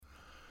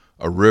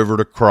A River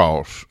to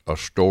Cross, A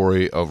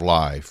Story of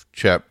Life,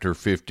 Chapter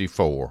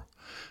 54.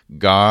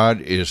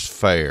 God is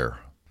fair.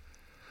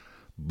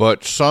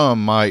 But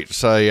some might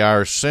say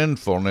our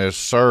sinfulness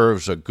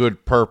serves a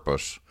good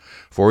purpose,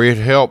 for it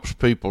helps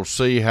people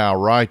see how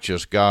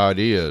righteous God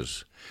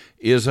is.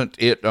 Isn't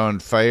it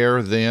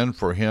unfair, then,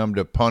 for Him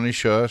to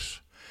punish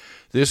us?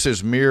 This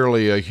is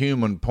merely a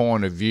human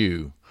point of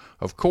view.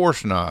 Of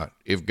course not.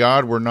 If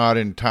God were not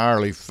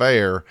entirely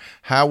fair,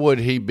 how would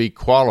He be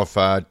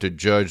qualified to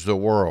judge the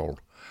world?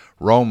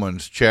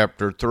 Romans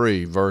chapter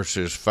 3,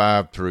 verses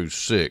 5 through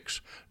 6,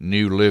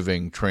 New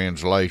Living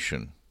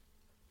Translation.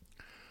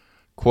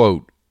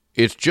 Quote,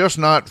 "It's just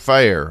not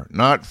fair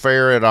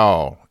at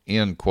all,"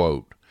 end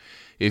quote.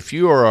 If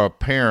you are a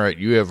parent,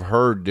 you have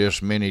heard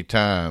this many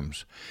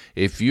times.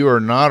 If you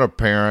are not a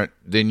parent,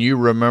 then you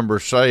remember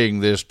saying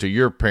this to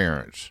your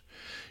parents.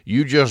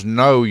 You just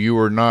know you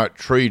were not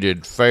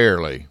treated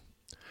fairly.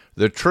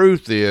 The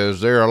truth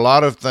is, there are a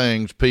lot of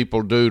things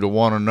people do to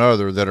one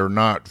another that are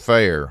not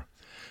fair.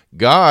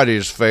 God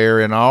is fair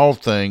in all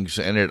things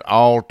and at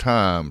all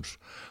times.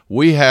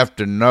 We have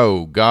to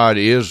know God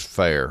is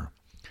fair.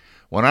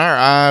 When our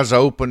eyes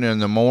open in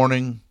the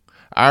morning,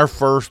 our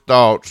first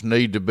thoughts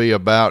need to be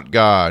about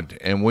God,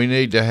 and we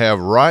need to have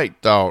right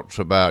thoughts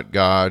about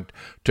God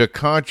to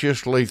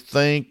consciously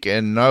think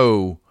and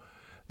know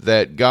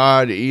that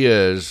God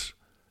is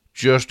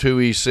just who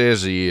He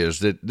says He is,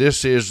 that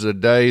this is the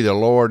day the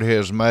Lord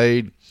has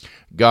made.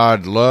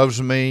 God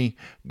loves me.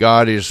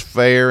 God is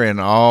fair in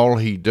all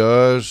He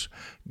does.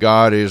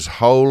 God is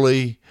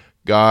holy.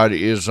 God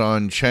is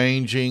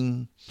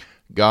unchanging.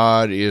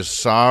 God is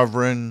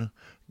sovereign.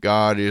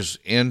 God is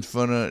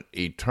infinite,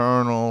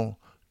 eternal,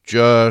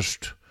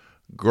 just,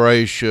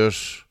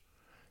 gracious,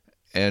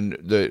 and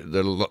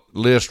the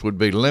list would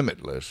be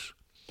limitless.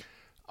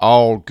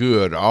 All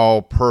good,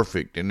 all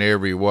perfect in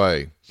every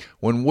way.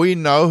 When we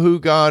know who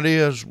God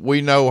is,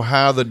 we know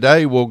how the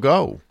day will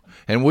go,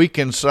 and we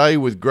can say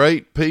with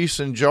great peace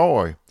and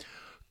joy,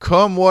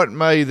 "Come what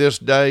may this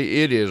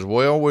day, it is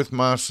well with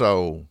my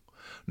soul."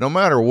 No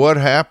matter what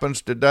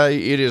happens today,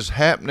 it is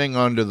happening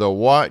under the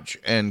watch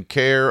and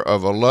care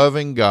of a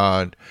loving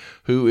God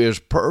who is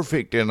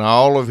perfect in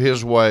all of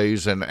His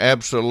ways and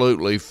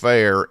absolutely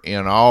fair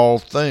in all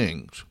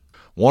things.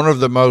 One of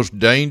the most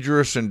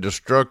dangerous and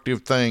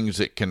destructive things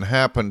that can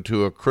happen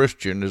to a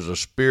Christian is a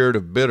spirit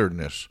of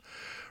bitterness.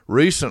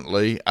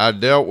 Recently, I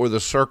dealt with a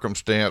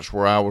circumstance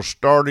where I was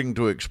starting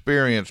to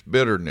experience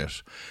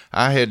bitterness.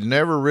 I had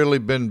never really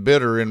been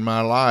bitter in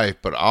my life,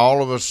 but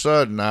all of a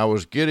sudden I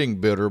was getting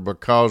bitter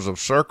because of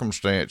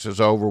circumstances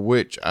over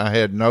which I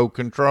had no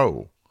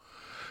control.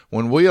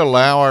 When we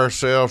allow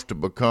ourselves to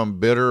become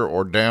bitter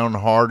or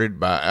downhearted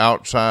by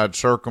outside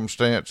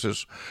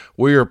circumstances,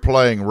 we are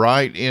playing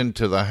right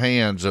into the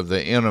hands of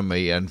the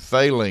enemy and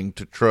failing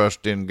to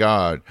trust in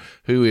God,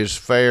 who is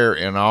fair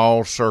in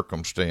all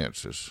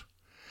circumstances.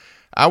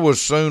 I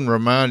was soon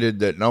reminded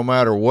that no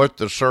matter what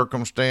the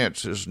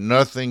circumstances,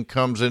 nothing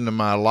comes into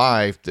my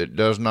life that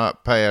does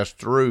not pass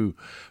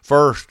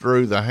first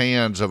through the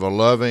hands of a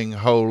loving,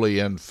 holy,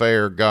 and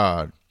fair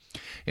God.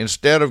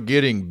 Instead of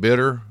getting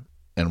bitter,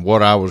 and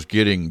what I was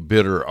getting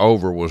bitter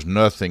over was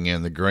nothing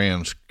in the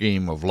grand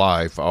scheme of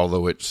life,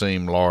 although it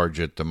seemed large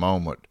at the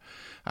moment,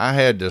 I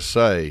had to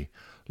say,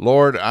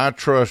 "Lord, I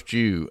trust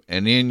You,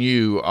 and in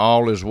You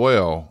all is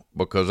well,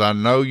 because I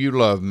know You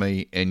love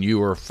me and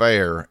You are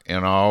fair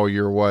in all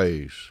Your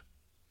ways."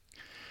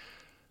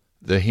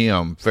 The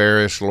hymn,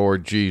 Fairest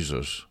Lord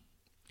Jesus.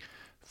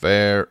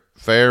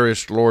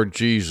 Fairest Lord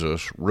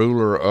Jesus,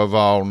 ruler of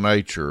all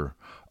nature,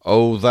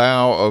 O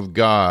Thou of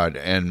God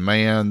and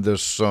man the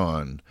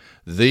Son,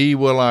 Thee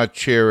will I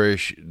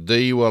cherish,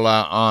 Thee will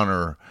I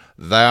honor,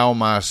 Thou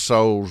my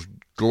soul's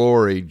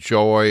glory,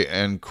 joy,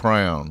 and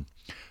crown.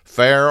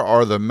 Fair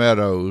are the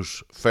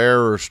meadows,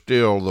 fairer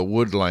still the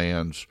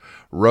woodlands,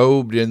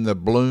 robed in the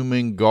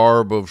blooming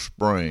garb of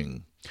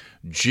spring.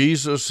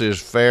 Jesus is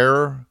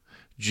fairer,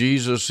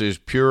 Jesus is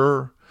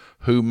pure,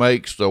 who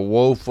makes the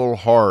woeful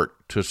heart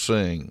to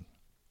sing.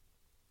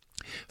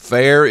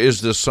 Fair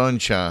is the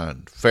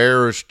sunshine,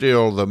 fairer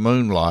still the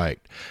moonlight,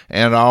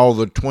 and all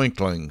the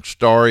twinkling,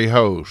 starry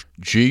host.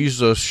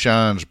 Jesus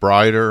shines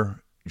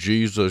brighter,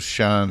 Jesus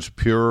shines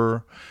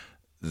purer,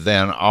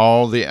 than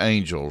all the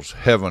angels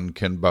heaven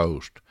can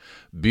boast.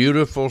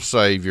 Beautiful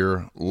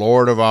Savior,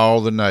 Lord of all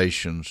the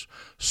nations,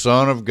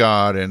 Son of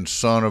God and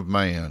Son of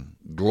man,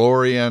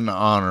 glory and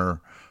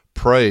honor,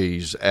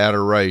 praise,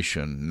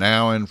 adoration,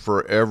 now and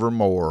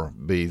forevermore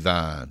be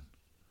Thine.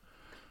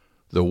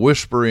 The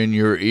whisper in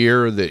your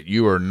ear that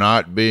you are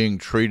not being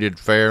treated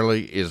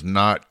fairly is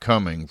not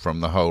coming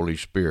from the Holy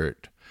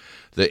Spirit.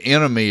 The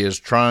enemy is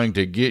trying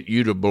to get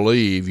you to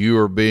believe you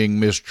are being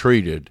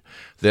mistreated,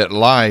 that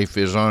life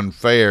is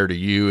unfair to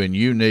you and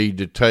you need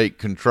to take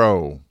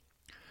control.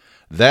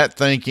 That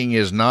thinking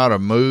is not a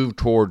move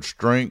toward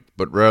strength,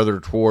 but rather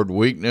toward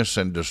weakness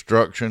and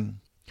destruction.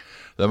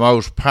 The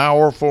most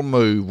powerful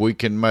move we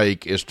can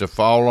make is to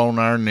fall on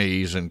our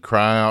knees and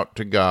cry out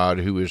to God,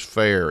 who is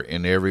fair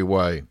in every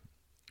way.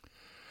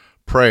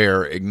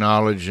 prayer,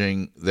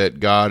 acknowledging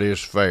that God is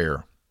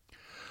fair.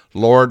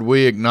 Lord,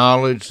 we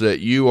acknowledge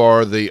that you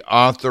are the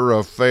author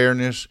of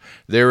fairness.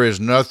 There is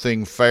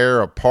nothing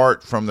fair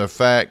apart from the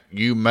fact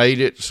you made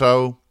it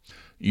so.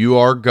 You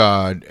are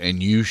God,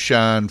 and you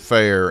shine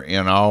fair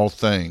in all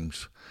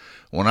things.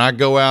 When I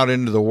go out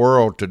into the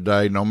world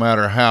today, no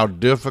matter how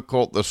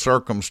difficult the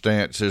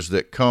circumstances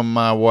that come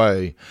my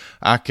way,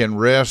 I can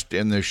rest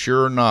in the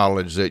sure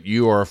knowledge that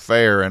you are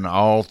fair in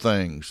all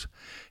things.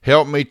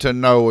 Help me to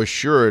know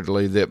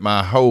assuredly that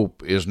my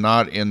hope is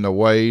not in the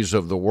ways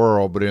of the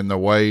world, but in the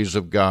ways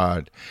of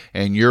God,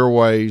 and your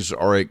ways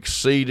are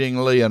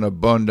exceedingly and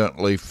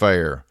abundantly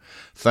fair.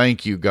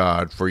 Thank you,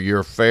 God, for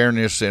your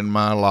fairness in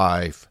my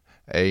life.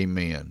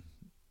 Amen.